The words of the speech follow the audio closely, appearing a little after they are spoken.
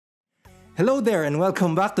Hello there and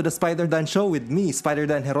welcome back to the SpiderDan Show with me,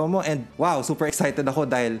 SpiderDan Geromo. And wow, super excited ako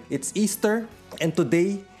dahil it's Easter and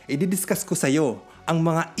today, i-discuss ko sa'yo ang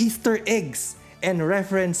mga Easter eggs and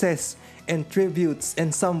references and tributes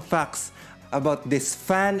and some facts about this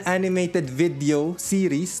fan-animated video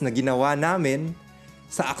series na ginawa namin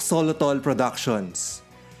sa Axolotl Productions.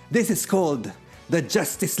 This is called the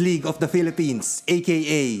Justice League of the Philippines,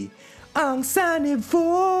 A.K.A. ang Sanib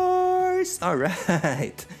Force!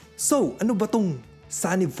 Alright! So, ano ba tong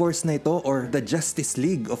Sanib Force na ito or the Justice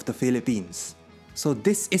League of the Philippines? So,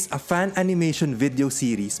 this is a fan animation video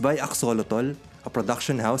series by Axolotl, a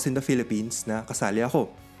production house in the Philippines na kasali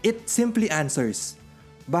ako. It simply answers,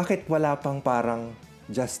 bakit wala pang parang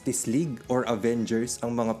Justice League or Avengers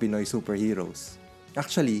ang mga Pinoy superheroes?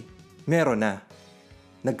 Actually, meron na.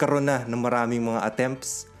 Nagkaroon na ng maraming mga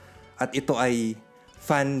attempts at ito ay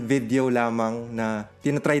fan video lamang na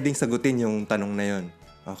tinatry ding sagutin yung tanong na yon.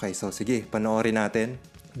 Okay, so sige, panoorin natin.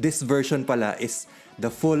 This version pala is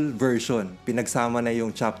the full version. Pinagsama na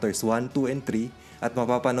yung chapters 1, 2, and 3 at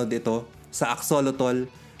mapapanood ito sa Axolotl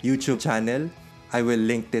YouTube channel. I will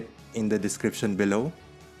link it in the description below.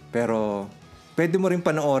 Pero pwede mo rin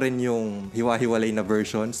panoorin yung hiwa-hiwalay na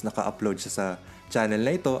versions. Naka-upload siya sa channel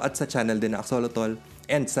na ito at sa channel din ng Axolotl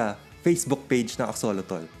and sa Facebook page ng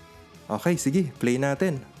Axolotl. Okay, sige, play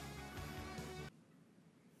natin.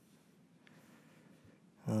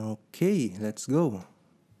 Okay, let's go.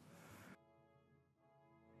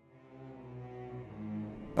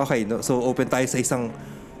 Okay, so open tayo sa isang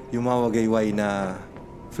yumawagayway na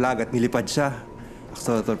flag at nilipad siya.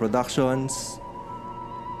 Axolotl Productions.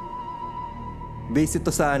 Based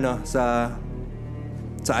ito sa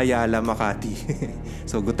sa Ayala, Makati.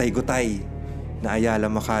 So gutay-gutay na Ayala,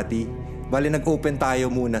 Makati. Bali nag-open tayo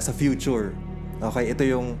muna sa future. Okay, ito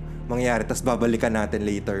yung mangyayari. Tapos babalikan natin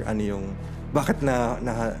later ano yung bakit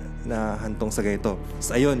nahantong sa ganito.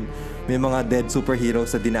 So ayun, may mga dead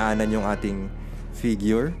superheroes sa dinaanan yung ating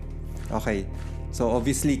figure. Okay. So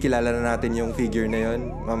obviously kilala na natin yung figure na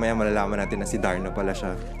yun. Mamaya malalaman natin na si Darna pala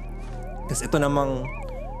siya. Tapos ito namang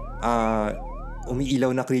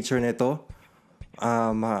umiilaw na creature na ito.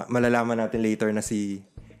 Malalaman natin later na si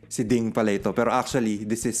Ding pala ito. Pero actually,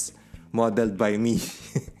 this is modeled by me.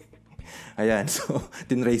 Ayan, so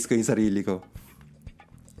tinrace ko yung sarili ko.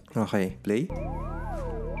 Okay, play.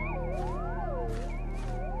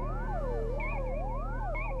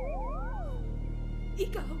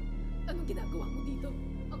 Ikaw, anong ginagawa mo dito?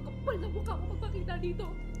 Ang kapal na mukha mo magpakita dito.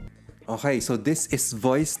 Okay, so this is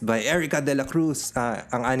voiced by Eureka de la Cruz,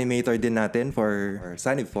 ang animator din natin for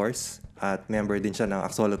Sanib Force. At member din siya ng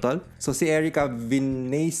Axolotl. So si Eureka,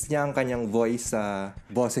 binase niya ang kanyang voice sa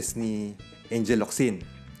boses ni Angel Locsin.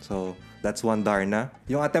 So that's one Darna.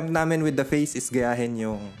 Yung attempt namin with the face is gayahin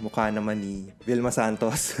yung mukha naman ni Vilma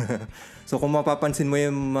Santos. So kung mapapansin mo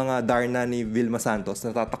yung mga Darna ni Vilma Santos,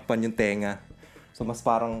 natatakpan yung tenga. So mas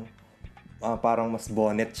parang mas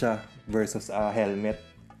bonnet siya versus helmet.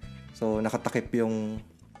 So nakatakip yung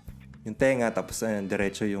tenga tapos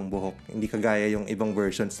diretso yung buhok. Hindi kagaya yung ibang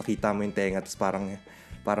versions, nakita mo yung tenga tapos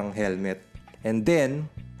parang helmet. And then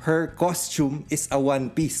her costume is a one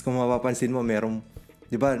piece. Kung mapapansin mo, merong,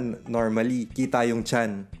 'di ba, normally kita yung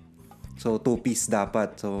chan. So two piece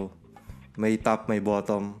dapat. So may top, may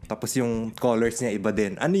bottom. Tapos yung colors niya iba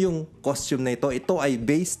din. Ano yung costume na ito? Ito ay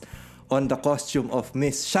based on the costume of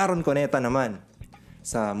Miss Sharon Cuneta naman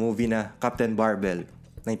sa movie na Captain Barbell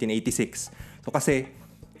 1986. So kasi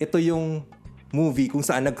ito yung movie kung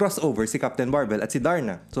saan nag-crossover si Captain Barbell at si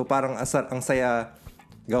Darna. So parang ang saya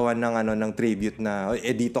gawan ng tribute na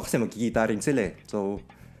dito kasi magkikita rin sila eh. So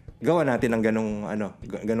gawa natin ng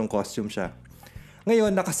ganong costume siya.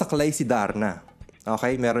 Ngayon nakasaklay si Darna.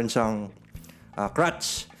 Okay, meron siyang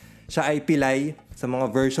crutch. Siya ay pilay sa mga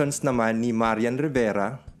versions naman ni Marian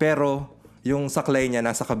Rivera, pero yung saklay niya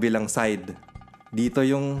nasa kabilang side. Dito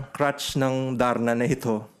yung crutch ng Darna na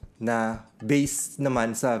ito na based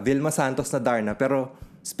naman sa Vilma Santos na Darna, pero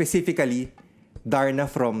specifically Darna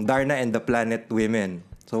from Darna and the Planet Women.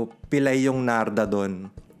 So pilay yung Narda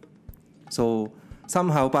doon. So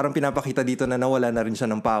somehow parang pinapakita dito na nawala na rin siya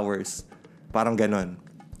ng powers. Parang ganon.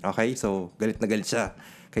 Okay, so galit na galit siya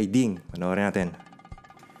kay Ding. Panoorin natin.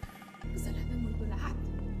 Kasalanan mo ito lahat.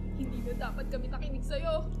 Hindi na dapat kami nakinig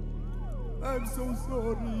sa'yo. I'm so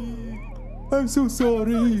sorry. I'm so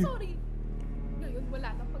sorry. Sorry. Ngayon wala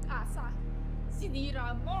nang pag-asa.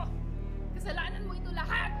 Sinira mo. Kasalanan mo ito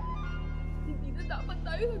lahat. Hindi na dapat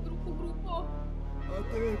tayo nagrupo-grupo.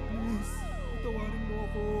 Ate, please. Tawarin mo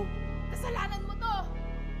ako. Kasalanan mo to.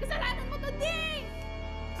 Kasalanan mo to, Ding!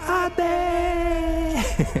 Ate!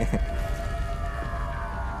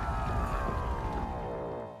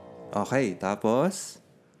 Okay, tapos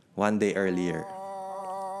one day earlier.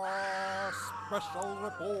 Special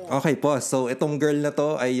report. Okay, pause. So, itong girl na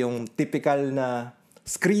to ay yung typical na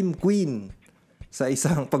Scream Queen.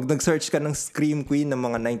 Pag nag-search ka ng Scream Queen ng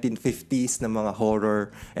mga 1950s na mga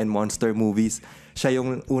horror and monster movies, siya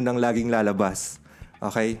yung unang laging lalabas.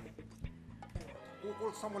 Okay?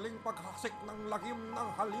 Ukol sa muling paghasik ng lagim ng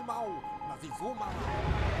halimaw na si Zuma.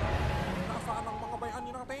 Nasaan ang mga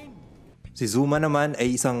bayani natin? Si Zuma naman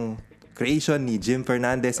ay isang creation ni Jim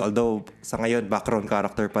Fernandez, although sa ngayon background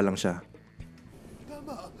character pa lang siya.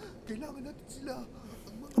 Tama, kailangan natin sila.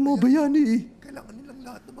 Ang mga bayani eh. Kailangan nilang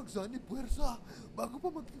lahat na magsanib puwersa bago pa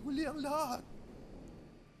magkihuli ang lahat.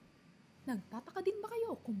 Nagtataka din ba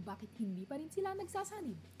kayo kung bakit hindi pa rin sila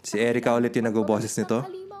nagsasanib? Si Eureka ulit yung nag-boses nito.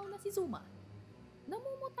 Halimaw na si Zuma.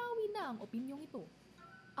 Namumutawi na ang opinyong ito.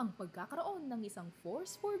 Ang pagkakaroon ng isang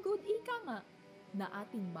force for good ika nga na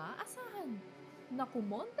ating maaasahan na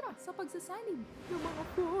kumontra sa pagsasanib ng mga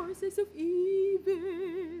forces of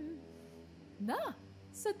evil. Na,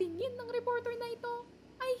 sa tingin ng reporter na ito,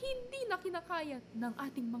 ay hindi na kinakaya ng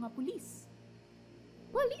ating mga pulis.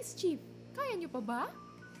 Police Chief, kaya niyo pa ba?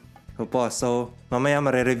 So, mamaya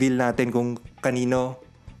mare-reveal natin kung kanino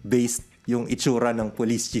based yung itsura ng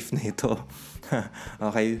police chief na ito.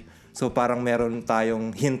 Okay? So, parang meron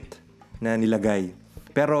tayong hint na nilagay.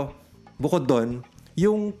 Pero, bukod doon,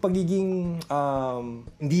 yung pagiging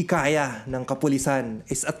hindi kaya ng kapulisan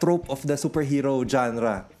is a trope of the superhero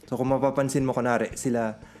genre. So, kung mapapansin mo, kunwari,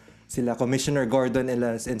 sila Commissioner Gordon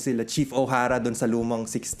and sila Chief O'Hara doon sa lumang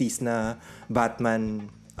 60s na Batman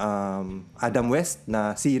Adam West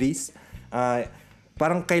na series,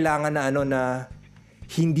 parang kailangan na na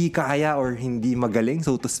hindi kaya or hindi magaling,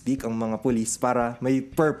 so to speak, ang mga police para may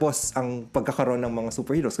purpose ang pagkakaroon ng mga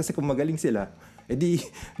superheroes. Kasi kung magaling sila, hindi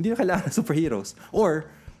na kailangan ng superheroes. Or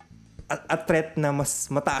a threat na mas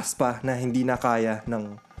mataas pa na hindi na kaya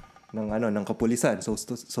ng kapulisan, so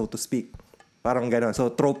to speak. Parang gano'n. So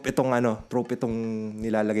trope itong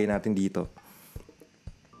nilalagay natin dito.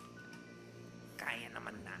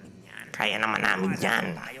 Kaya naman namin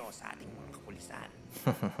yan. Tayo sa ating mga kapulisan.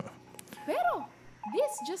 Pero,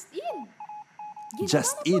 this just in. Ginawa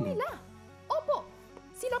Just na po in. nila. Opo,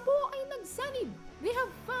 sila po ay nagsanib. They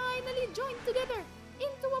have finally joined together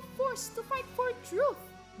into a force to fight for truth,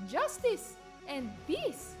 justice, and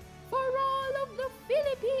peace for all of the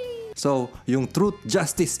Philippines. So, yung truth,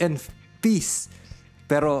 justice, and peace.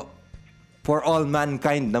 Pero, for all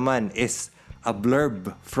mankind naman is a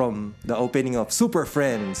blurb from the opening of Super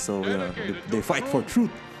Friends. So, they fight for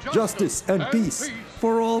truth, justice, and peace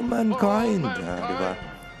for all mankind. Diba?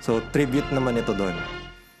 So, tribute naman ito doon.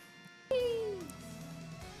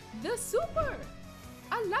 The Super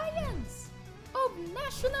Alliance of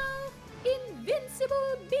National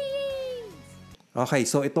Invincible Beings. Okay,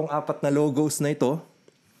 so itong 4 na logos na ito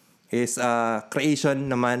is creation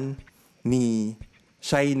naman ni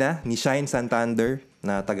Shine Santander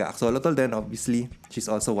na taga Axolotl din, obviously. She's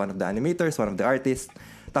also one of the animators, one of the artists.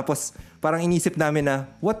 Tapos, parang inisip namin na,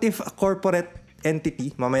 what if a corporate entity,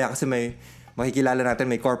 mamaya kasi makikilala natin,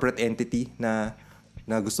 may corporate entity na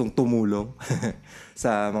gustong tumulong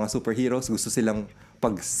sa mga superheroes, gusto silang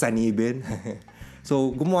pagsanibin. So,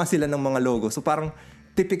 gumawa sila ng mga logo. So, parang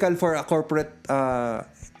typical for a corporate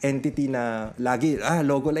entity na lagi,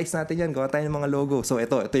 logolize natin yan, gawa tayo ng mga logo. So,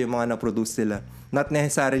 ito yung mga na-produce sila. Not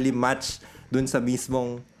necessarily match dun sa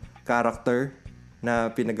mismong character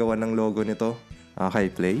na pinagawa ng logo nito.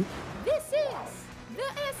 Okay, play. This is the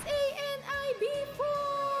S.A.N.I.B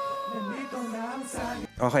Force!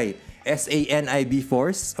 Okay, S.A.N.I.B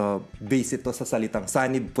Force. Base ito sa salitang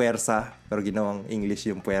S.A.N.I.B Puwersa, pero ginawang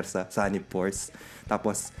English yung puwersa, S.A.N.I.B Force.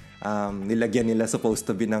 Tapos, nilagyan nila supposed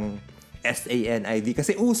to be ng S.A.N.I.B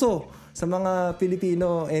kasi uso sa mga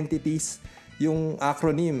Filipino entities yung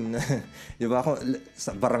acronym. Di ba?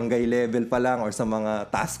 Sa barangay level pa lang or sa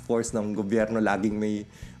mga task force ng gobyerno, laging may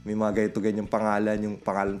mga ganito-ganyang pangalan. Yung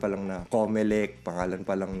pangalan pa lang na COMELEC, pangalan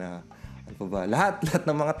pa lang na ano pa ba? Lahat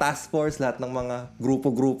ng mga task force, lahat ng mga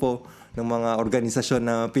grupo-grupo ng mga organisasyon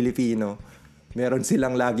na Pilipino, meron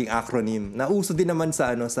silang laging acronym. Nauso din naman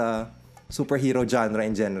sa superhero genre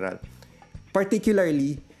in general.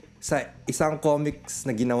 Particularly sa isang comics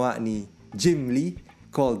na ginawa ni Jim Lee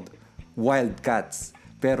called Wildcats.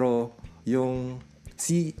 Pero yung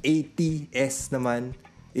CATS naman,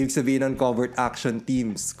 ibig sabihin ng Covert Action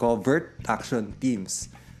Teams.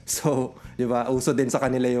 So, di ba, uso din sa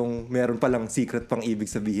kanila yung meron palang secret pang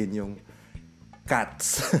ibig sabihin yung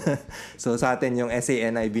cats. So, sa atin yung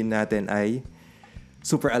S.A.N.I.B natin ay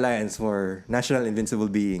Super Alliance for National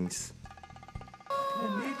Invincible Beings.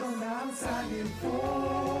 Nandito na ang S.A.N.I.B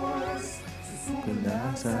Force. Susuko na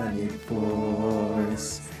S.A.N.I.B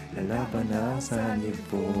Force. Lalaban ang S.A.N.I.B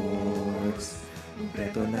Force.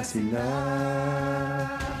 Kompleto na sila.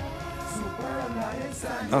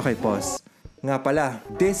 Okay, pause. Nga pala,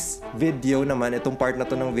 this video naman, itong part na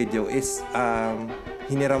to ng video is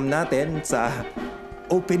hiniram natin sa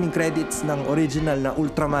opening credits ng original na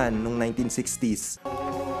Ultraman nung 1960s.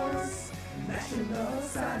 National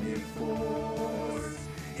S.A.N.I.B Force,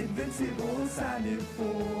 Invincible S.A.N.I.B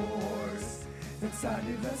Force,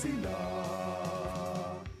 nagsanib na sila.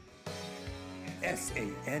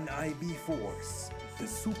 S.A.N.I.B Force, the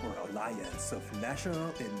super alliance of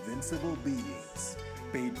national invincible beings,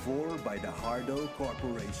 paid for by the Hardo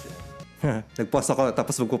Corporation. Nag-post ako,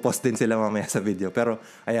 tapos magpo-post din sila mamaya sa video. Pero,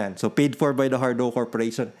 ayan, so paid for by the Hardo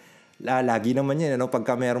Corporation. Lagi naman yan,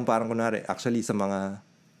 pagka meron parang kunwari, actually sa mga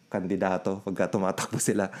kandidato, pagka tumatakbo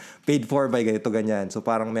sila, paid for by ganito, ganyan. So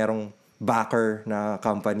parang merong backer na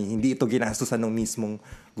company. Hindi ito ginastusan ng mismong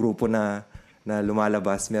grupo na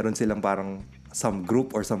lumalabas. Meron silang parang some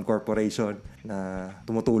group or some corporation na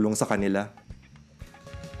tumutulong sa kanila.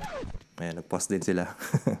 Ayan, nag-post din sila.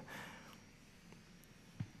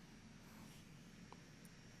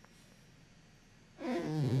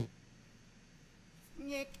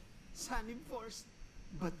 Nyek, S.A.N.I.B Force,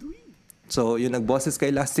 Baduy. So, yung nag-bosses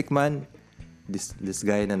kay Lastikman, this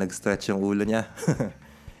guy na nag-stretch yung ulo niya,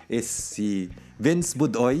 is si Vince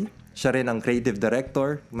Budoy. Siya rin ang creative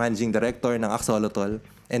director, managing director ng Axolotl.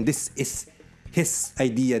 And this is his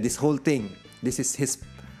idea, this whole thing. This is his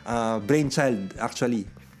brainchild, actually.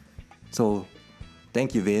 So,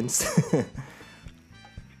 thank you, Vince.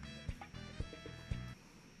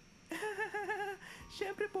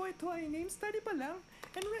 Siyempre po, ito ay name study pa lang.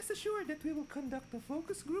 And rest assured that we will conduct a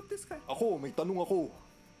focus group discussion. Ako, may tanong ako.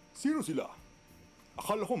 Sino sila?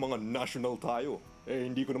 Akala ko mga national tayo.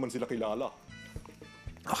 Hindi ko naman sila kilala.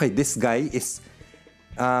 Okay, this guy is...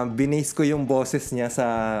 binase ko yung boses niya sa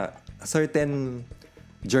certain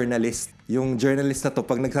journalist. Yung journalist na to,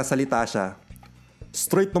 pag nagsasalita siya,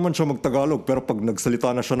 straight naman siya magtagalog, pero pag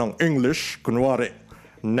nagsalita na siya ng English, kunwari,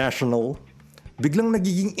 national, biglang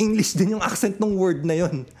nagiging English din yung accent ng word na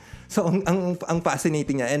yon. So, ang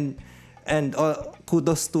fascinating niya. And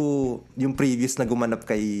kudos to yung previous na gumanap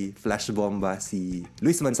kay Flash Bomba, si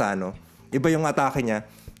Luis Manzano. Iba yung atake niya.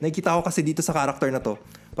 Nakikita ko kasi dito sa character na to,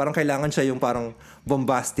 parang kailangan siya yung parang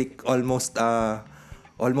bombastic, almost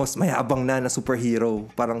mayabang na superhero.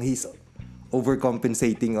 Parang he's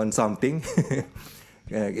overcompensating on something.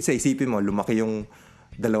 Kasi isipin mo, lumaki yung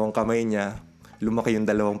dalawang kamay niya, lumaki yung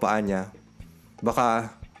dalawang paa niya.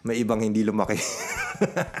 Baka may ibang hindi lumaki.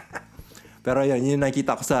 Pero yun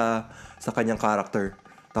nakikita ko sa kanyang character.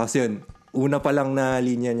 Tapos yun, una pa lang na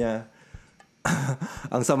linya niya,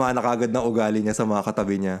 ang sama na kagad ng ugali niya sa mga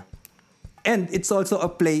katabi niya. And it's also a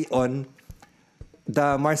play on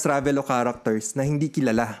the Mars Ravelo characters na hindi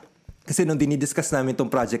kilala. Kasi nung dinidiscuss namin tong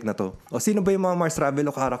project na to, sino ba yung mga Mars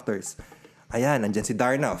Ravelo characters? Ayan, nandyan si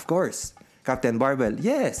Darna, of course. Captain Barbell,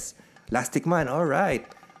 yes. Lastikman, alright.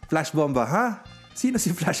 Flash Bomba, ha? Sino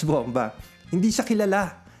si Flash Bomba? Hindi siya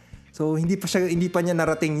kilala. So, hindi pa niya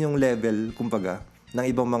narating yung level, kumbaga, ng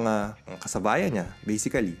ibang mga kasabayan niya,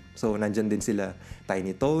 basically. So, nandyan din sila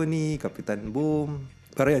Tiny Tony, Kapitan Boom.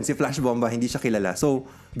 Pero yun, si Flash Bomba, hindi siya kilala. So,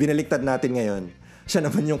 binaliktad natin ngayon. Siya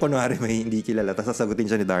naman yung kunwari may hindi kilala, tapos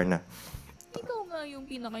sasagutin siya ni Darna. Ikaw nga yung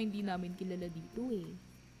pinaka hindi namin kilala dito eh.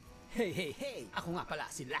 Hey! Ako nga pala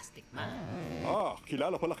si Lastikman.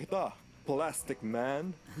 Kilala pala kita. Plastic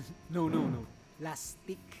Man. No.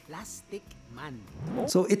 Lastikman.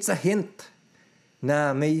 So, it's a hint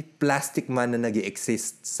na may plastic man na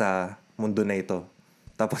nag-exist sa mundo na ito.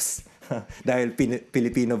 Tapos, dahil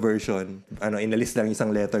Filipino version, inalis lang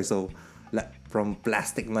isang letter. So, from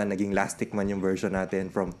Plastic Man, naging Lastikman yung version natin.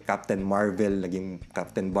 From Captain Marvel, naging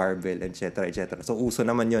Captain Barbell, etc. So, uso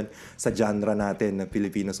naman yon sa genre natin na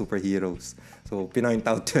Filipino superheroes. So, pinoint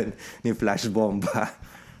out yun ni Flash Bomba.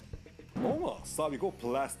 Oo nga, sabi ko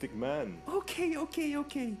Plastic Man. Okay.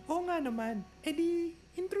 Oo nga naman. Edi,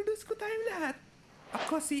 introduce ko tayong lahat.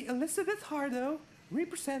 Ako si Elizabeth Hardo,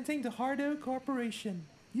 representing the Hardo Corporation.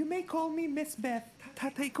 You may call me Miss Beth.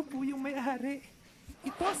 Tatay ko po yung may-ari.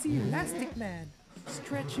 Ito si Lastikman.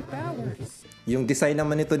 Stretchy powers. Yung design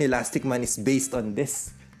naman nito ni Lastikman is based on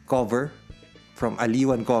this cover from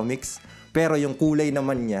Aliwan Comics. Pero yung kulay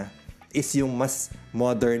naman niya is yung mas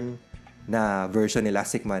modern na version ni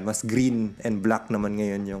Lastikman. Mas green and black naman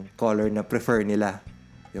ngayon yung color na prefer nila.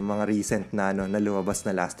 Yung mga recent na lumabas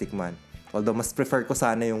na Lastikman. Although mas prefer ko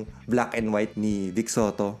sana yung black and white ni Vic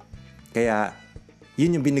Soto. Kaya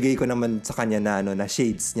yun yung binigay ko naman sa kanya na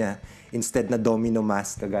shades niya. Instead na domino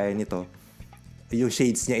mask kagaya nito, yung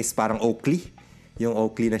shades niya is parang Oakley. yung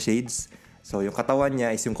Oakley na shades. So, yung katawan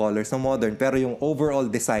niya is yung colors ng modern, pero yung overall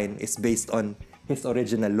design is based on his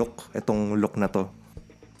original look. Itong look na to.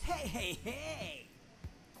 Hey!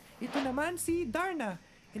 Ito naman si Darna.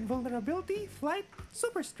 Invulnerability, Flight,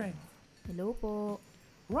 Super Strength. Hello po.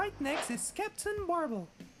 Right next is Captain Barbell.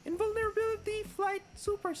 Invulnerability, Flight,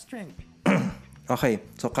 Super Strength. Okay,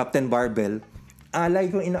 so Captain Barbell,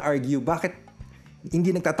 lagi kong ina-argue bakit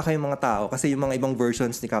hindi nagtataka yung mga tao kasi yung mga ibang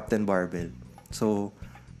versions ni Captain Barbell. So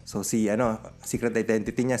si secret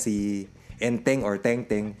identity niya si Enteng or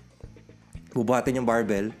Teng-Teng. Bubuhatin yung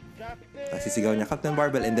barbell. Sisigaw niya Captain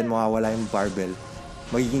Barbell and then mawawala yung barbell.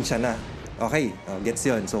 Magiging siya na. Okay, gets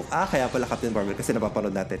yun. So, kaya pala Captain Barbell kasi napapanood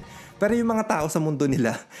natin. Pero yung mga tao sa mundo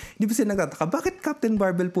nila, hindi ba sila nagtataka, bakit Captain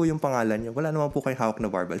Barbell po yung pangalan niya? Wala naman po kayong hawak na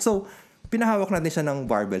barbell. So, pinahawak natin siya ng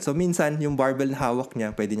barbell. So, minsan, yung barbell na hawak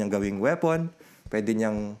niya, pwede niyang gawing weapon, pwede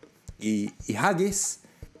niyang ihagis,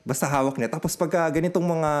 basta hawak niya. Tapos, pagka ganitong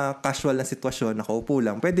mga casual na sitwasyon, nakaupo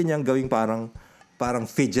lang, pwede niyang gawing parang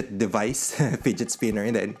fidget device, fidget spinner.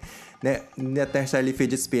 And then, not necessarily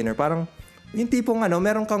fidget spinner, parang yung tipong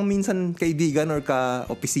meron kang minsan kaibigan or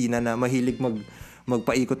ka-opisina na mahilig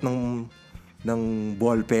magpaikot ng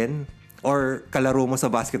ballpen or kalaro mo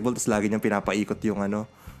sa basketball tapos lagi niyang pinapaikot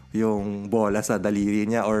yung bola sa daliri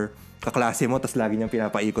niya or kaklase mo tapos lagi niyang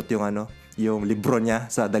pinapaikot yung libro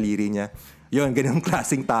niya sa daliri niya. Yun, ganyung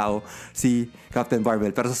klaseng tao si Captain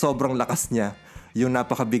Barbell. Pero sa sobrang lakas niya, yung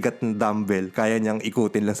napakabigat ng dumbbell, kaya niyang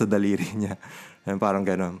ikutin lang sa daliri niya. Parang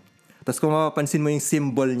gano'n. Tapos kung mapapansin mo yung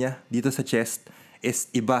symbol niya dito sa chest is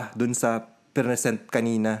iba dun sa present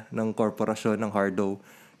kanina ng korporasyon ng Hardo.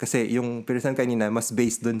 Kasi yung present kanina mas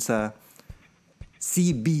based dun sa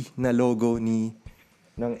CB na logo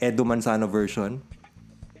ng Edo Manzano version.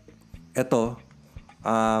 Ito,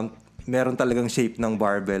 meron talagang shape ng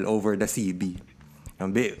barbell over the CB.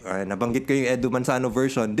 Nabanggit ko yung Edo Manzano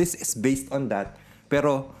version. This is based on that.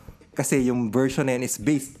 Pero kasi yung version na yun is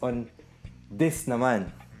based on this naman.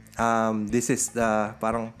 This is the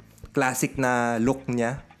parang classic na look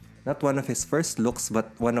niya. Not one of his first looks,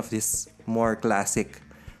 but one of his more classic.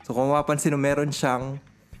 So kung mapapansin mo, meron siyang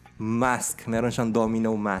mask. Meron siyang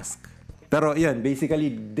domino mask. Pero yun,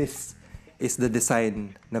 basically, this is the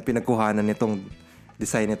design na pinagkuhanan nitong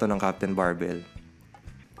design nito ng Captain Barbell.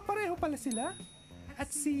 Pareho pala sila.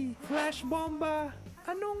 At si Flash Bomba,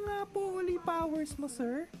 anong nga po uli powers mo,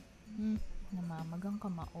 sir? Namamagang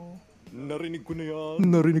kamao. Narinig ko na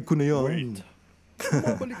yan. Wait.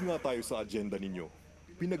 Mabalik nga tayo sa agenda ninyo.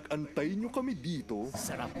 Pinag-antay nyo kami dito.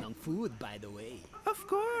 Sarap ng food, by the way. Of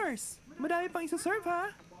course! Madami pang isa-serve,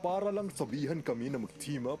 ha? Para lang sabihan kami na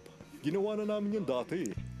mag-team up. Ginawa na namin yan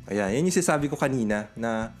dati. Ayan, yun yung sinasabi ko kanina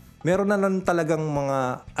na meron na lang talagang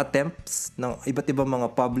mga attempts ng iba't ibang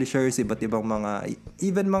mga publishers, iba't ibang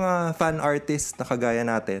even mga fan artists na kagaya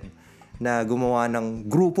natin na gumawa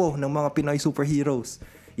ng grupo ng mga Pinoy superheroes.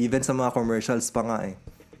 Even sa mga commercials pa nga eh.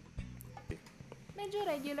 Medyo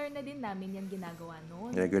regular na din namin yan ginagawa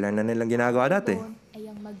noon. Regular na nilang ginagawa dati. Ay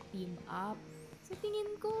ang mag-team up. Sa tingin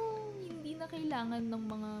ko, hindi na kailangan ng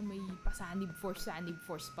mga may pa-Sanib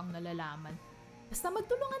Force pang nalalaman. Basta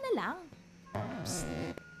magtulungan na lang. Psst,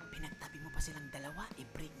 pinagtabi mo pa silang dalawa,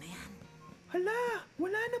 i-break na yan. Hala,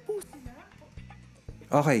 wala na po sila.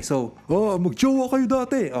 Okay, so, magjowa kayo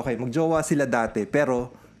dati. Okay, magjowa sila dati,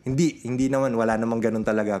 pero hindi naman, wala namang ganun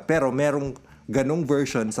talaga. Pero merong ganung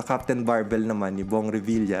version sa Captain Barbell naman ni Bong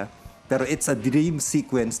Revilla. Pero it's a dream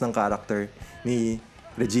sequence ng character ni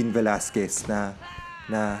Regine Velasquez na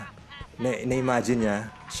imagine niya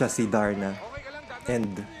siya si Darna. And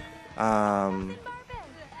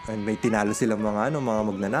may tinalo silang mga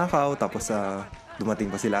magnanakaw, tapos dumating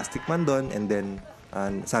pa si Lastikman doon, and then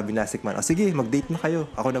sabi ni Lastikman, sige, mag-date na kayo.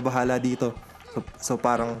 Ako na bahala dito. So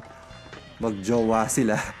parang magjowa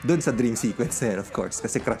sila doon sa dream sequence na yun, of course.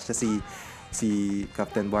 Kasi crush niya si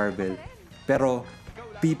Captain Barbell. Pero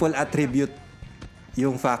people attribute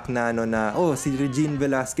yung fact na si Regine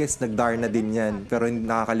Velasquez nag-Darna din yan. Pero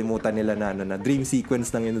nakakalimutan nila na dream sequence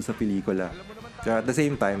lang yun sa pelikula. Pero at the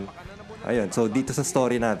same time, ayun, so dito sa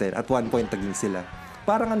story natin, at one point naging sila.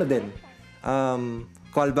 Parang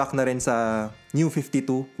callback na rin sa New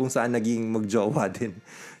 52 kung saan naging magjowa din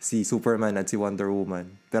si Superman at si Wonder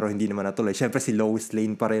Woman. Pero hindi naman natuloy. Siyempre si Lois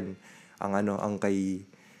Lane pa rin ang kay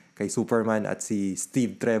Superman, at si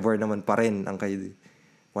Steve Trevor naman pa rin ang kay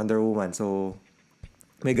Wonder Woman. So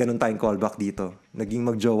may ganun tayong callback dito. Naging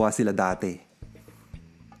magjowa sila dati.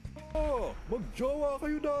 Magjowa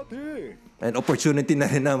kayo dati. And opportunity na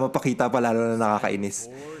rin na mapakita pa, lalo na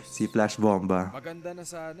nakakainis si Flash Bomba. Maganda na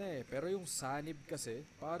sana pero yung S.A.N.I.B kasi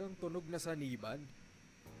parang tunog na saniban.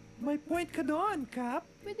 May point ka doon, Cap.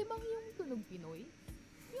 Pwede bang yung tunog Pinoy,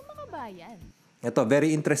 yung mga bayan. Ito,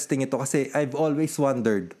 very interesting ito kasi I've always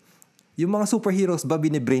wondered, yung mga superheroes ba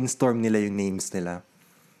bini-brainstorm nila yung names nila?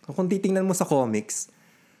 So, kung titingnan mo sa comics,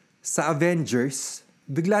 sa Avengers,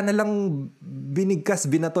 bigla na lang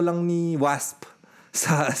binato lang ni Wasp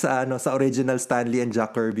sa original Stan Lee and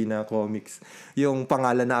Jack Kirby na comics. Yung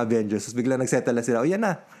pangalan na Avengers. Tapos bigla nagsettle na sila, yan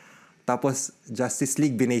na. Tapos Justice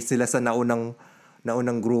League, binase sila sa naunang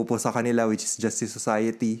grupo sa kanila, which is Justice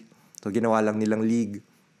Society. So ginawa lang nilang league.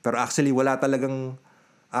 Pero actually, wala talagang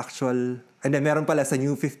actual... And then meron pala sa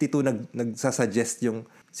New 52 nagsasuggest yung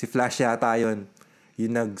si Flash yata yun.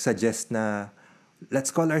 Yung nagsuggest na let's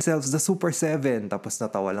call ourselves the Super 7. Tapos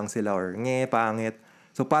natawa lang sila or pangit.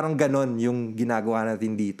 So parang ganon yung ginagawa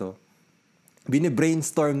natin dito.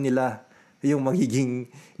 Bini-brainstorm nila yung magiging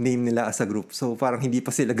name nila as a group. So parang hindi pa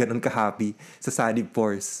sila ganon ka-happy sa Sanib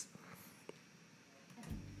Force.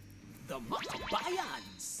 The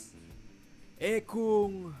Makabayans!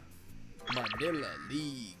 Kung Manila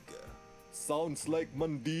League. Sounds like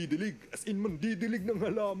mandidilig, as in mandidilig ng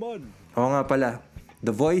halaman. Oo nga pala.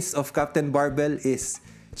 The voice of Captain Barbell is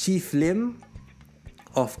Chief Lim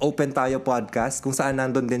of Open Tayo Podcast, kung saan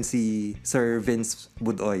nandun din si Sir Vince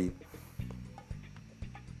Budoy.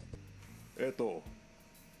 Eto,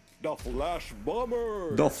 The Flash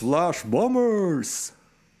Bombers! The Flash Bombers!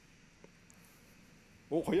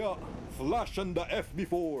 O kaya, Flash and the FB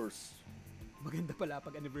Force. Maganda pala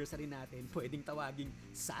pag anniversary natin, pwedeng tawaging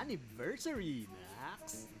Saniversary,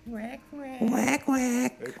 Nax. Wek, wek. Wek,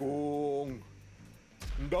 wek! Kung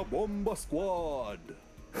The Bomba Squad.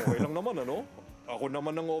 Okay lang naman, ano? Ako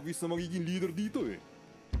naman ang obvious na magiging leader dito eh.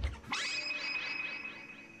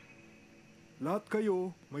 Lahat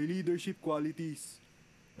kayo may leadership qualities.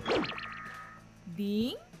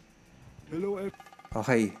 Ding? Hello,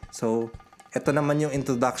 Okay, so ito naman yung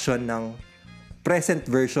introduction ng present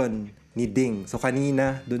version ni Ding. So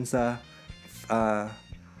kanina dun sa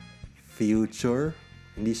future,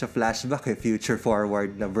 hindi siya flashback future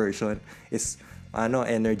forward na version is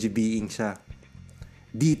energy being siya.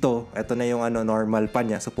 Dito, ito na yung normal pa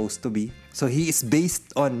niya supposed to be. So he is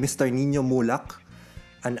based on Mr. Nino Mulak,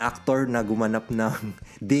 an actor na gumanap ng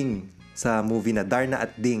Ding sa movie na Darna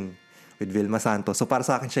at Ding with Vilma Santos. So para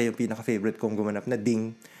sa akin siya yung pinaka-favorite kong gumanap na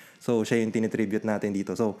Ding. So siya yung tinitribute natin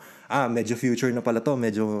dito. So medyo future na pala to,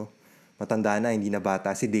 medyo matanda na, hindi na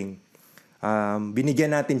bata si Ding.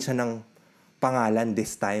 Binigyan natin siya ng pangalan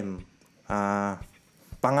this time.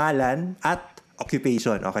 Pangalan at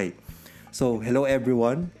occupation. Okay. So, hello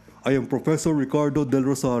everyone. I am Professor Ricardo Del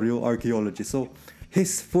Rosario, archaeologist. So,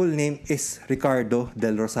 his full name is Ricardo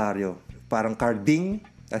Del Rosario. Parang Carding,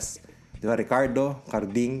 di ba, Ricardo,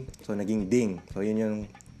 Carding, so naging Ding. So, yun yung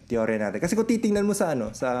teorya natin. Kasi kung titingnan mo sa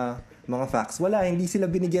mga facts, hindi sila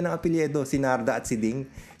binigyan ng apelyido. Si Narda at si Ding,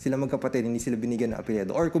 sila magkapatid, hindi sila binigyan ng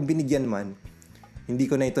apelyido. Or kung binigyan man, hindi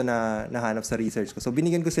ko na ito nahanap sa research ko. So,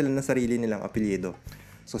 binigyan ko sila ng sarili nilang apelyido.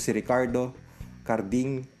 So, si Ricardo,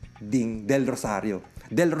 Carding, Ding, Del Rosario.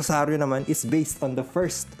 Del Rosario naman is based on the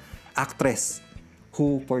first actress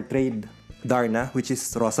who portrayed Darna, which is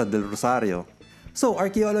Rosa Del Rosario. So,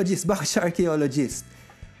 archaeologist. Bakit siya archaeologist?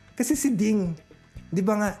 Kasi si Ding, di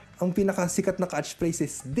ba nga, ang pinakasikat na catchphrase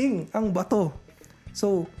is, Ding, ang bato.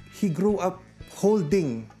 So, he grew up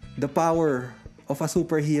holding the power of a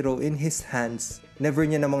superhero in his hands. Never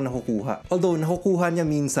niya namang nakukuha. Although, nakukuha niya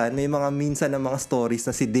minsan, may minsan na mga stories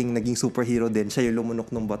na si Ding naging superhero din. Siya yung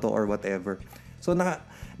lumunok ng bato or whatever. So,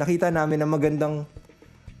 nakita namin na magandang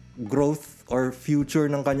growth or future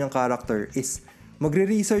ng kanyang character is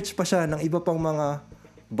magre-research pa siya ng iba pang mga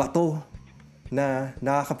bato na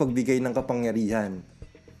nakakapagbigay ng kapangyarihan.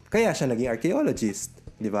 Kaya siya naging archaeologist.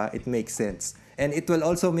 Di ba? It makes sense. And it will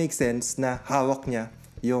also make sense na hawak niya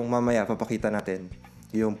yung mamaya, papakita natin,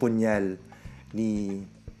 yung punyal ni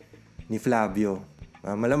Flavio.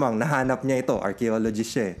 Malamang nahanap niya ito,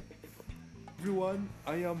 archaeologist siya. Everyone,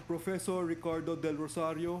 I am Professor Ricardo Del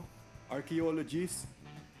Rosario, archaeologist.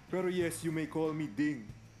 Pero yes, you may call me Ding.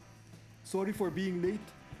 Sorry for being late,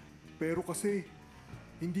 pero kasi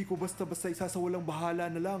hindi ko basta-basta isasawalang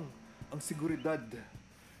bahala na lang ang seguridad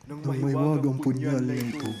ng mahiwagang punyal na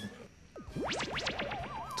ito.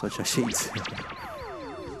 Such a shades.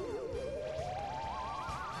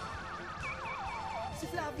 Si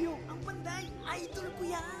Flavio, ang Panday, idol ko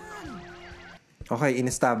yan! Okay,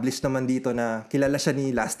 in-establish naman dito na kilala siya ni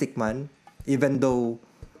Lastikman, even though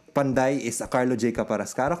Panday is a Carlo J.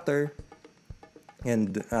 Caparas character,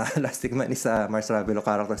 and Lastikman is a Mars Ravelo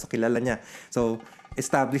character, so kilala niya. So,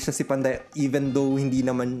 established siya si Panday, even though hindi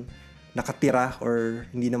naman nakatira or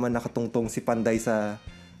hindi naman nakatungtong si Panday sa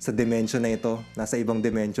dimension na ito. Nasa ibang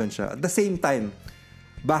dimension siya. At the same time,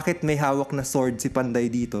 bakit may hawak na sword si Panday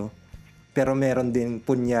dito, pero meron din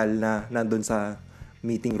punyal na nandun sa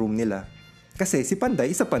meeting room nila. Kasi si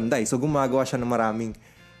Panday, isa Panday. So gumagawa siya ng maraming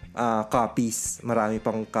copies. Marami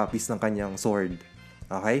pang copies ng kanyang sword.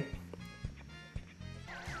 Okay?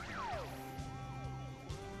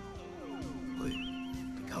 Hoy,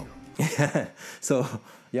 ikaw. So,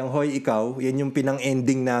 yung Hoy Ikaw, yan yung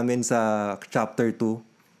pinang-ending namin sa chapter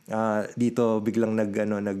 2. Dito biglang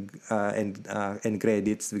end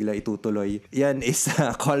credits, biglang itutuloy. Yan is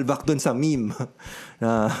callback dun sa meme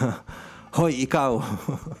na Hoy Ikaw.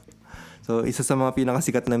 So isa sa mga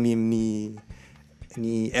pinakasikat na meme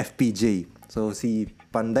ni FPJ. So si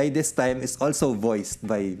Panday this time is also voiced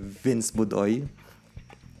by Vince Budoy.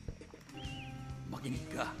 Makinig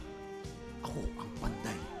ka. Ako ang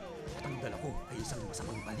Panday. At ang dala ko ay isang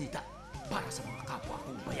masamang balita para sa mga kapwa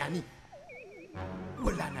kong bayani.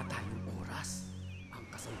 Wala na tayong oras. Ang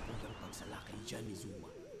kasalukuyang pagsalakay dyan ni Zuma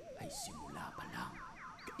ay simula pa lang.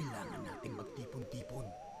 Kailangan nating magtipon-tipon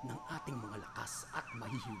ng ating mga lakas at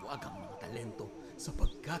mahihiwagang mga talento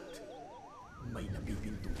sapagkat may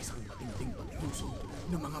nabibintong isang matinding pagpuso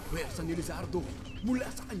ng mga pwersa ni Lizardo mula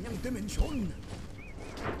sa kanyang dimensyon.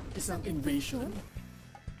 Isang invasion?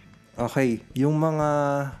 Okay, yung mga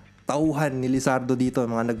tauhan ni Lizardo dito,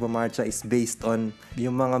 mga nagmamarcha is based on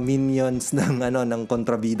yung mga minions ng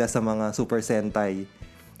kontrabida sa mga Super Sentai.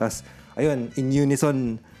 Tapos ayun, in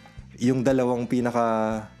unison yung dalawang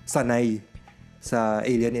pinaka sanay sa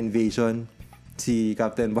alien invasion, si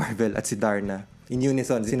Captain Barbell at si Darna. In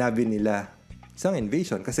unison, sinabi nila isang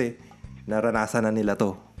invasion kasi naranasan na nila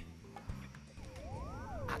to.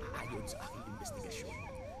 At ayon sa aking investigasyon,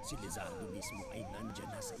 si Lizardo mismo ay nandyan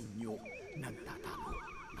na sa inyo, nagtatago,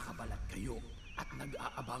 nakabalat kayo at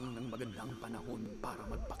nag-aabang ng magandang panahon para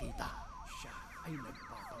magpakita. Siya ay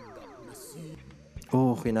nagpapanggap na si...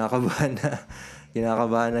 Oh, kinakabahan na.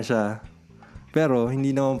 Kinakabahan na siya. Pero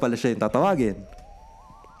hindi naman pala siya yung tatawagin.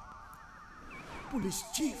 Police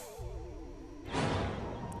Chief!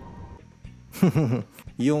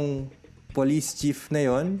 Yung police chief na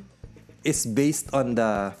yon is based on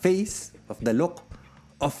the face of the look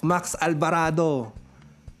of Max Alvarado,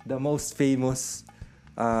 the most famous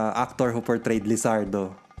actor who portrayed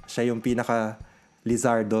Lizardo. Siya yung pinaka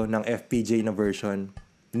Lizardo ng FPJ na version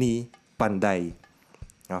ni Panday.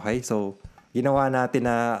 Okay, so ginawa natin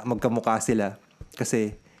na magkamukha sila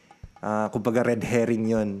kasi kumbaga red herring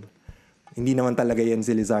yon. Hindi naman talaga yan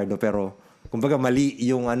si Lizardo, pero kumbaga mali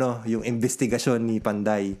yung yung investigasyon ni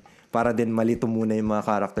Panday para din malito muna yung mga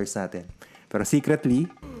characters natin. Pero secretly,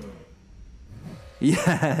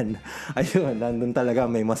 yan. Ayun, nandun talaga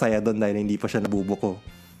may masaya doon dahil hindi pa siya nabubuko.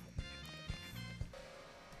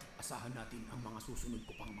 Asahan natin ang mga susunod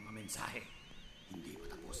ko pang mga mensahe. Hindi pa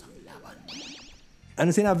tapos ang laban. Ano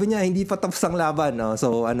sinabi niya? Hindi pa tapos ang laban. No?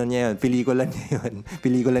 So, niya yun? Pelikula niya yun.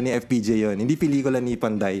 Pelikula ni FPJ yun. Hindi pelikula ni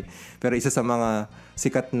Panday. Pero isa sa mga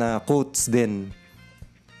sikat na quotes din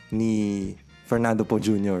ni Fernando Po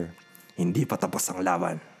Jr. Hindi pa tapos ang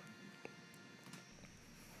laban.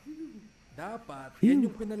 Dapat, yan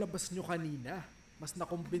yung pinalabas nyo kanina. Mas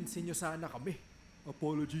nakumbinsin nyo sana kami.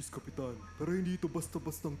 Apologies, Kapitan. Pero hindi ito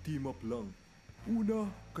basta-bastang team up lang. Una,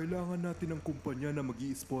 kailangan natin ng kumpanya na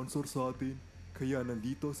mag-i-sponsor sa atin. Kaya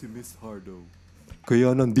nandito si Miss Hardo.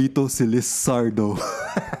 Kaya nandito si Liz Sardo.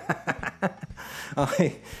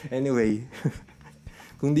 Okay, anyway.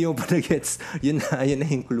 Kung di mo pa na-gets, yun na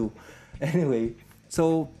yung clue. Anyway,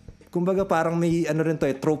 so, kumbaga parang may rin to,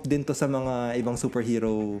 trope din to sa mga ibang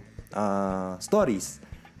superhero stories.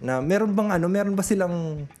 Na meron ba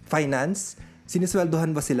silang finance?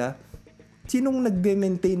 Sinisweldohan ba sila? Sinong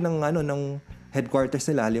nagbe-maintain ng headquarters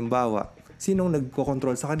nila? Halimbawa, sinong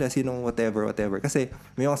nagko-control sa kanila? Sinong whatever. Kasi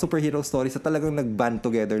may mga superhero stories na talagang nag-band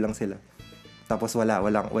together lang sila. Tapos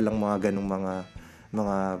walang mga ganung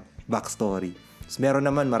mga backstory. So, meron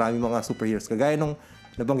naman marami mga superheroes. Kagaya nung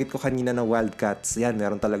nabanggit ko kanina na Wildcats, yan,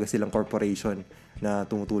 meron talaga silang corporation na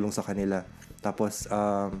tumutulong sa kanila. Tapos,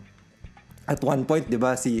 at one point, di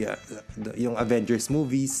ba, yung Avengers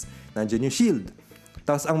movies, nandiyan yung Shield.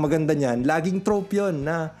 Tapos, ang maganda niyan, laging trope yun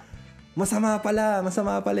na masama pala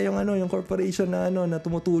yung corporation na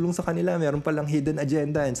tumutulong sa kanila. Meron palang hidden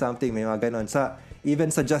agenda and something, may mga ganon.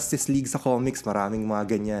 Even sa Justice League sa comics, maraming mga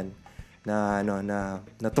ganyan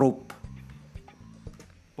na trope.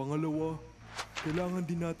 Pangalawa, kailangan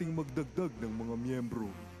din nating magdagdag ng mga miyembro.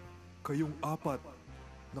 Kayong apat,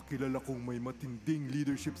 nakilala kong may matinding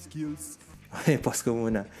leadership skills. Okay, pause ko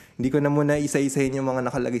muna. Hindi ko na muna isa-isahin yung mga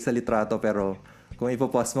nakalagay sa litrato, pero kung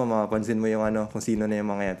ipopause mo, mapapansin mo yung kung sino na yung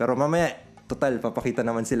mga yan. Pero mamaya, total, papakita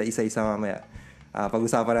naman sila isa-isa mamaya.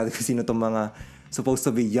 Pag-usapan natin kung sino itong mga supposed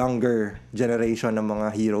to be younger generation ng mga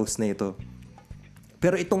heroes na ito.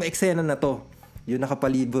 Pero itong eksena na to, yung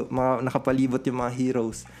nakapalibot yung mga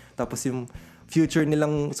heroes, tapos yung future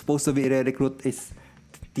nilang supposed to be i-recruit is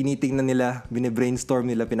tinitingnan nila,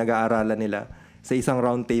 bine-brainstorm nila, pinag-aaralan nila sa isang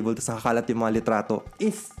round table, tapos nakakalat yung mga litrato,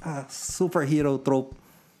 is a superhero trope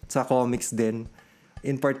sa comics din.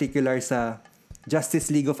 In particular sa Justice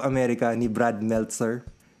League of America ni Brad Meltzer.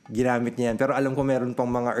 Ginamit niya yan. Pero alam ko meron pang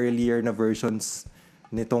mga earlier na versions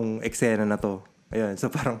nitong eksena na to. Ayun. So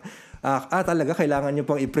parang, talaga kailangan nyo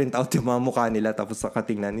pang i-print out yung mga mukha nila tapos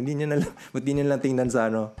katingnan. Hindi nyo lang tingnan sa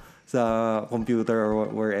sa computer or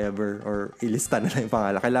wherever or ilista na lang yung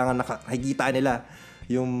pangalan. Kailangan nakikita nila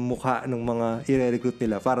yung mukha ng mga i-recruit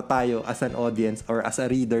nila para tayo as an audience or as a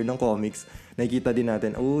reader ng comics, nakikita din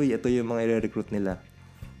natin, uy, ito yung mga i-recruit nila.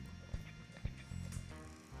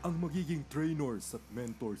 Ang magiging trainers at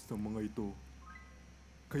mentors ng mga ito.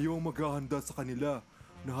 Kayo ang maghahanda sa kanila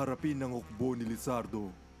na harapin ang hukbo ni Lizardo.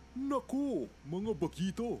 Naku, mga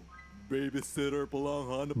bagito. Babysitter pala ang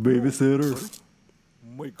hanap mo. Babysitter.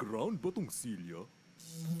 May ground ba tong Silya?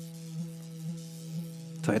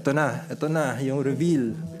 So ito na yung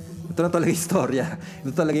reveal. Ito na talaga yung istorya.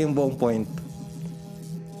 Ito talaga yung buong point.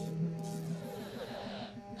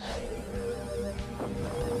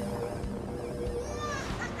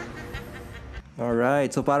 Alright,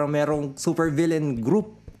 so parang merong supervillain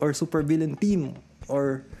group or supervillain team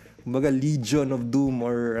or kumbaga Legion of Doom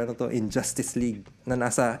or Injustice League na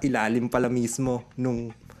nasa ilalim pala mismo nung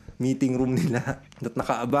meeting room nila at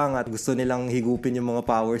nakaabang at gusto nilang higupin yung mga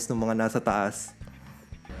powers ng mga nasa taas.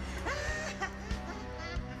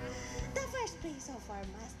 The first phase of our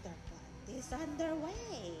master plan is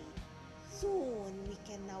underway. Soon we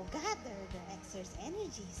can now gather the Xer's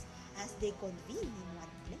energies as they convene in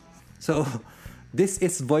one place. So, this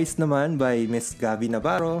is voiced naman by Miss Gab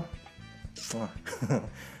Navarro.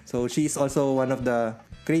 So, she's also one of the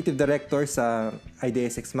creative directors sa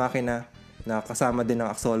Deus Ex Machina na kasama din ng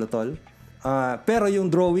Axolotl. Pero yung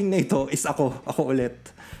drawing na ito is ako ulit.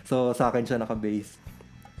 So, sa akin siya naka-base.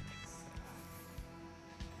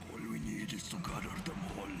 All we need is to gather them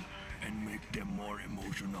all and make them more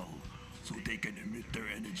emotional so they can emit their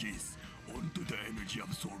energies onto the energy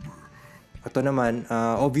absorber. Ito naman,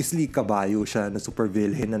 obviously, kabayo siya na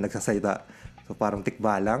supervillain na nagsasalita. So, parang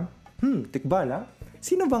tikbalang. Tikbalang?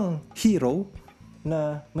 Sino bang hero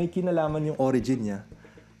na may kinalaman yung origin niya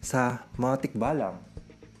sa mga tikbalang?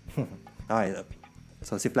 Okay.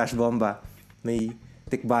 So, si Flash Bomba, may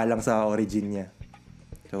tikbalang sa origin niya.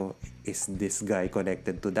 So, is this guy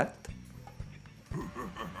connected to that?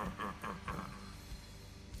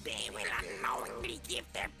 They will unknowingly give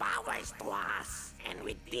their powers to us. And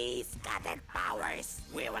with these gathered powers,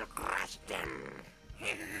 we will crush them.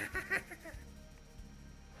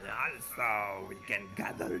 Also, we can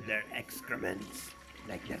gather their excrements,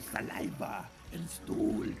 like their saliva and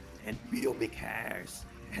stool and pubic hairs,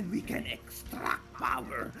 and we can extract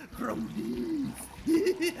power from these.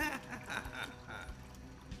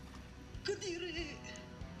 Kadiri!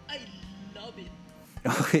 I love it!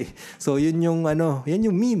 Okay. So, yun yung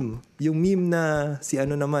meme. Yung meme na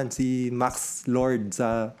si Max Lord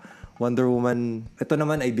sa Wonder Woman. Ito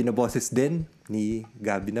naman ay binaboses din ni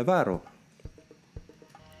Gab Navarro.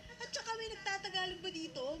 At saka may nagtatagalog ba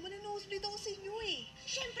dito? Manonosebleed ako sa inyo eh.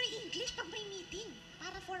 Siyempre English pag may meeting.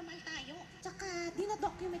 Para formal tayo. Tsaka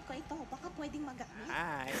dinadocument ko ito. Baka pwedeng magamit.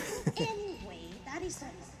 Anyway, that is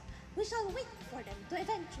all. We shall wait for them to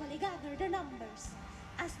eventually gather their numbers.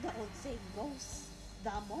 As the old saying goes,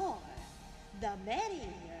 the more, the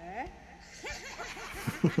merrier.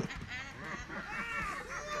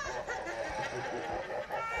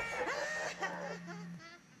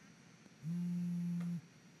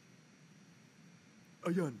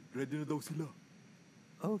 Ayan, ready na daw sila.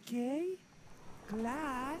 Okay,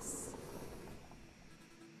 class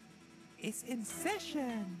is in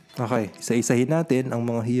session. Okay, isa-isahin natin ang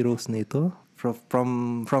mga heroes na ito.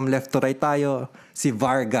 From left to right tayo, si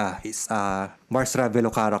Varga is a Mars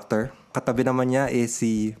Ravelo character. Katabi naman niya is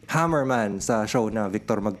si Hammerman sa show na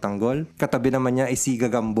Victor Magtanggol. Katabi naman niya is si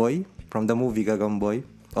Gagamboy from the movie Gagamboy.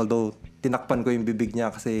 Although, tinakpan ko yung bibig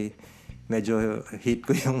niya kasi medyo hate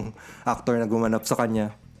ko yung actor na gumanap sa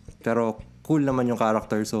kanya. Pero cool naman yung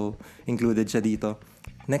character, so included siya dito.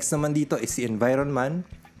 Next naman dito is si Environman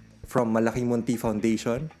from Malaking Munti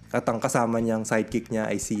Foundation. At ang kasama niyang sidekick niya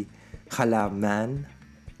ay si Kalaman.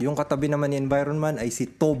 Yung katabi naman ni Environman ay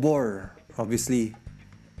si Tobor. Obviously,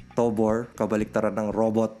 Tobor, kabaliktaran ng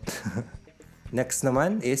robot. Next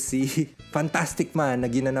naman is si Fantastic Man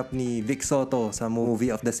na ginanap ni Vic Soto sa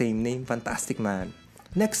movie of the same name, Fantastic Man.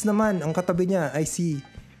 Next naman, ang katabi niya ay si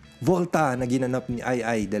Volta na ginanap ni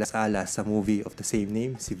A.K.A. de las Alas sa movie of the same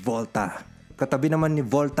name, si Volta. Katabi naman ni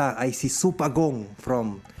Volta ay si Supagong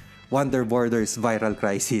from Wonder Borders Viral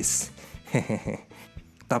Crisis.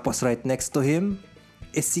 Tapos right next to him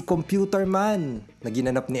is si Computer Man na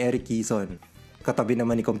ginanap ni Eric Kison. Katabi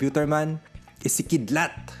naman ni Computer Man is si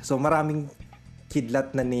Kidlat. So maraming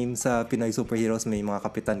Kidlat na name sa Pinoy superheroes. May mga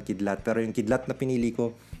Kapitan Kidlat. Pero yung Kidlat na pinili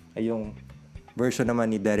ko ay yung version naman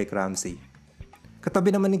ni Derek Ramsey.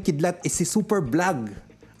 Katabi naman ng Kidlat is si Super Blag,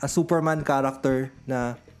 a Superman character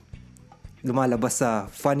na lumalabas sa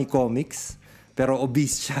funny comics, pero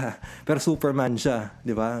obese siya, pero Superman siya,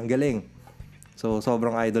 di ba? Ang galing. So,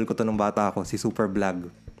 sobrang idol ko to nung bata ako, si Super Blag.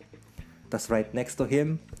 Tas right next to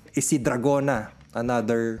him is si Dragona,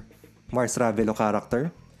 another Mars Ravelo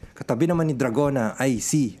character. Katabi naman ni Dragona ay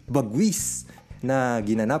si Bagwis, na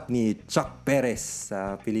ginanap ni Chuck Perez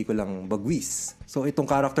sa pelikulang Bagwis. So itong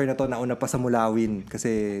character na to nauna pa sa Mulawin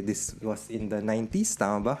kasi this was in the 90s,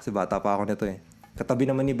 tama ba? Kasi bata pa ako nito eh. Katabi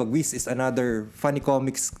naman ni Bagwis is another funny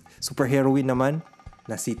comics superheroine naman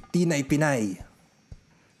na si Tinay Pinay.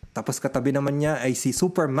 Tapos katabi naman niya ay si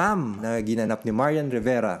Super Ma'am na ginanap ni Marian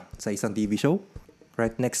Rivera sa isang TV show.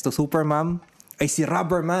 Right next to Super Ma'am ay si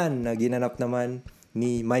Rubberman na ginanap naman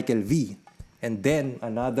ni Michael V. And then,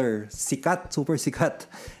 another sikat, super sikat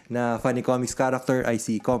na funny comics character ay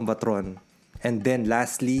si Combatron. And then,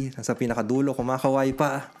 lastly, sa pinakadulo, kumakaway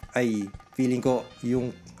pa, ay feeling ko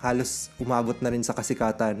yung halos umabot na rin sa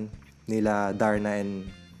kasikatan nila Darna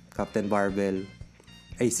and Captain Barbell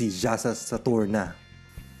ay si Jasa Saturna.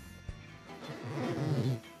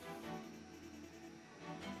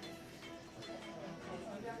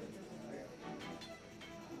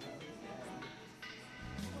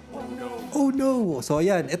 Oh no! So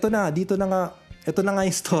ayan, ito na nga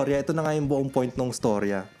yung storya, ito na nga yung buong point ng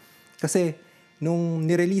storya. Kasi nung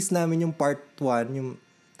ni-release namin yung part 1, yung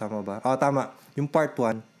tama ba? Tama. Yung part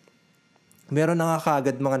 1, meron na nga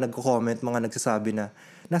kagad mga nagko-comment, mga nagsasabi na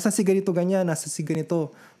nasa si ganito ganyan, nasa si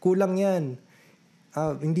ganito, kulang 'yan.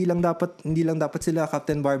 Hindi lang dapat sila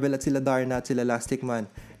Captain Barbell at sila Darna at sila Lastikman.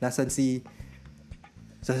 Nasan si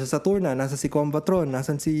Saturna, nasa si Combatron,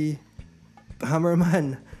 nasan si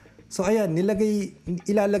Hammerman. So ayan,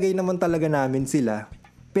 ilalagay naman talaga namin sila.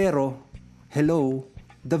 Pero, hello,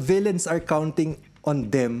 the villains are counting on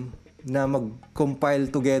them na mag-compile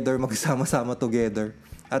together, magsama-sama together.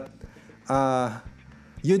 At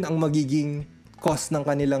yun ang magiging cause ng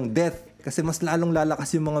kanilang death. Kasi mas lalong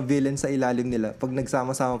lalakas yung mga villains sa ilalim nila pag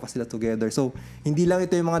nagsama-sama pa sila together. So, hindi lang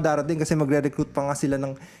ito yung mga darating kasi magre-recruit pa nga sila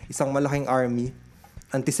ng isang malaking army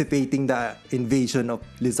anticipating the invasion of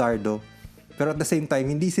Lizardo. Pero at the same time,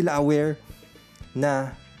 hindi sila aware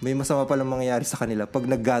na may masama palang mangyayari sa kanila pag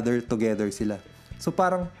nag-gather together sila. So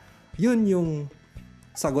parang, yun yung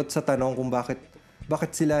sagot sa tanong kung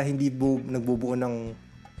bakit sila hindi nagbubuo ng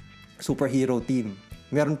superhero team.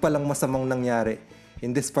 Meron palang masamang nangyari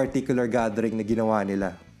in this particular gathering na ginawa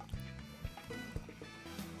nila.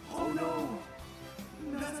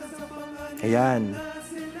 Ayan.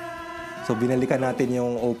 So binalikan natin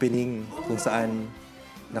yung opening kung saan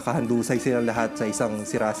nakahandusay sila lahat sa isang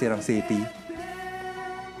sira-sirang city.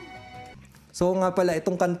 So nga pala,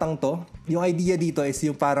 itong kantang to, yung idea dito is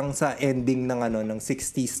yung parang sa ending ng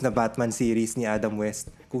 60s na Batman series ni Adam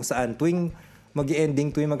West, kung saan tuwing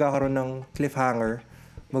mag-ending, tuwing magkakaroon ng cliffhanger,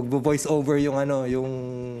 magvo-voice over yung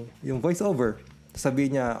voice over.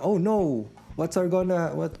 Sabi niya, "Oh no, what's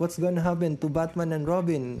gonna happen to Batman and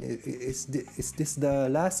Robin? Is this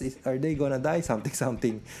the last? Are they gonna die?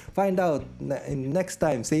 Something. Find out in next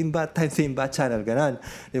time, same bat channel." Ganon.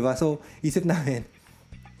 Diba? So, isip namin,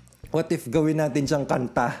 what if gawin natin siyang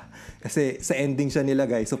kanta? Kasi sa ending siya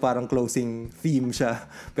nilagay, so parang closing theme siya.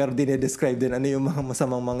 Pero dinedescribe din ano yung mga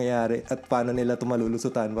masamang mangyayari at paano nila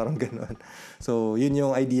tumalulusutan, parang ganon. So, yun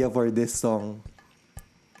yung idea for this song.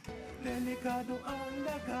 Delikado ang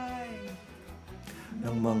lagay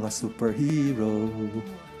ng mga superhero,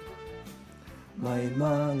 may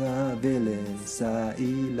mga villains sa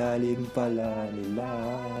ilalim pala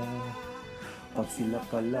nila. Pag sila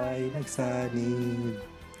pala'y nagsanib,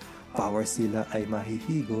 power sila ay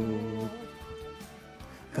mahihigot.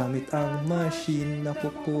 Gamit ang machine na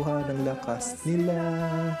kukuha ng lakas nila.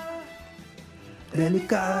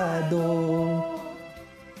 Delikado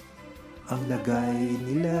ang lagay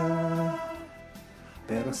nila,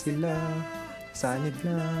 pero sila sanib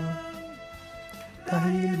na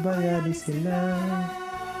dahil bayani sila.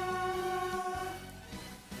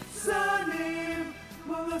 Sanib,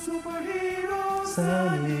 mga superhero.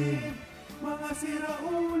 Sanib, mga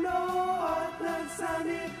siraulo at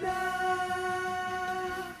nagsanib na.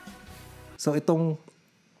 So itong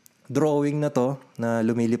drawing na to na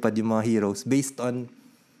lumilipad yung mga heroes based on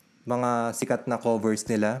mga sikat na covers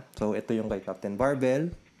nila. So, ito yung kay Captain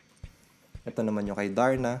Barbell. Ito naman yung kay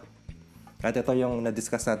Darna. At ito yung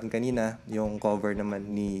na-discuss natin kanina, yung cover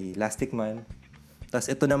naman ni Lastikman. Tapos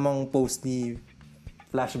ito namang post ni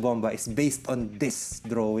Flash Bomba is based on this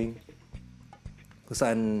drawing. Kung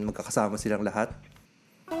saan magkakasama silang lahat.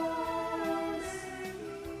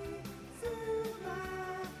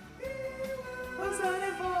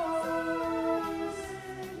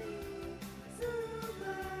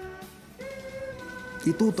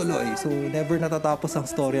 Itutuloy. So, never natatapos ang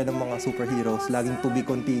storya ng mga superheroes. Laging to be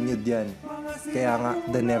continued yan. Kaya nga,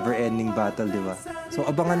 the never-ending battle, di ba? So,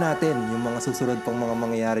 abangan natin yung mga susunod pang mga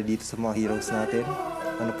mangyayari dito sa mga heroes natin.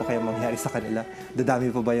 Ano pa kaya mangyayari sa kanila? Dadami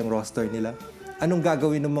pa ba yung roster nila? Anong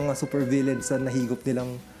gagawin ng mga supervillains na nahigop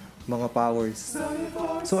nilang mga powers?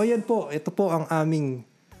 So, ayan po. Ito po ang aming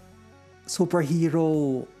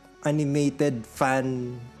superhero animated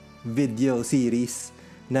fan video series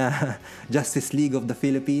na Justice League of the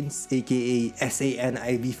Philippines, A.K.A.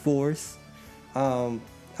 S.A.N.I.B Force.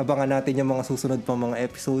 Abangan natin yung mga susunod pang mga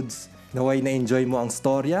episodes. Naway na-enjoy mo ang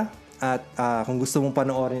storya. At kung gusto mong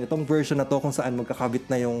panoorin itong version na to kung saan magkakabit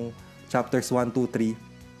na yung chapters 1, 2,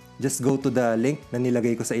 3, just go to the link na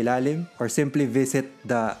nilagay ko sa ilalim or simply visit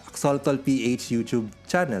the Axolotl PH YouTube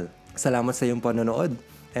channel. Salamat sa iyong panonood.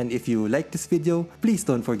 And if you like this video, please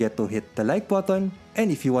don't forget to hit the like button.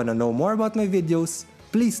 And if you wanna know more about my videos,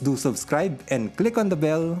 please do subscribe and click on the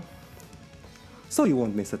bell so you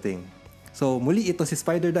won't miss a thing. So muli, ito si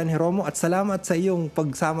SpiderDan Geromo at salamat sa iyong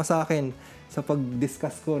pagsama sa akin sa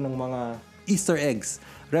pag-discuss ko ng mga Easter eggs,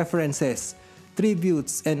 references,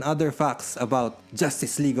 tributes, and other facts about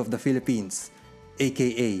Justice League of the Philippines,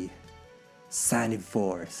 A.K.A. S.A.N.I.B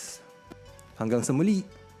Force. Hanggang sa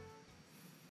muli!